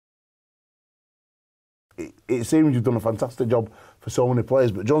it seems you've done a fantastic job for so many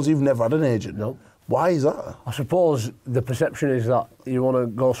players, but Jones, you've never had an agent. No. Why is that? I suppose the perception is that you want to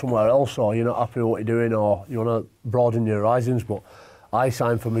go somewhere else, or you're not happy with what you're doing, or you want to broaden your horizons. But I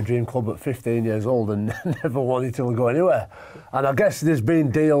signed for my dream club at 15 years old and never wanted to go anywhere. And I guess there's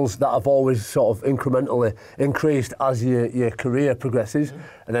been deals that have always sort of incrementally increased as your career progresses.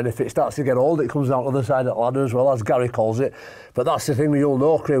 And then if it starts to get old, it comes out the other side of the ladder as well, as Gary calls it. But that's the thing you'll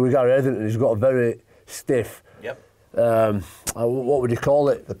know, career with Gary Hetherington. He's got a very stiff, what would you call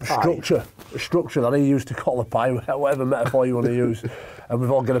it? A structure that he used to call the pie, whatever metaphor you want to use. And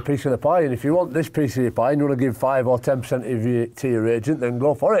we've all got a piece of the pie, and if you want this piece of your pie and you want to give 5 or 10% of it to your agent, then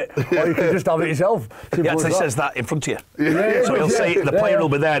go for it. Or you can just have it yourself. He actually says that in front of you. So he'll say, the player will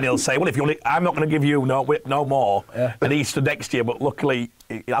be there and he'll say, well, if you want it, I'm not going to give you no more. Yeah. And he stood next to you, but luckily,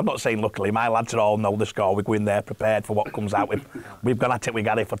 I'm not saying luckily, my lads all know the score. We go in there prepared for what comes out. We've gone at it with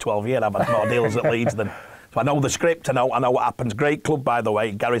Gary for 12 years. I've had more deals at Leeds than... So I know the script, I know what happens. Great club, by the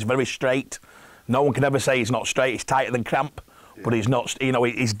way. Gary's very straight. No one can ever say he's not straight. He's tighter than cramp, but he's not.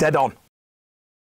 He's dead on.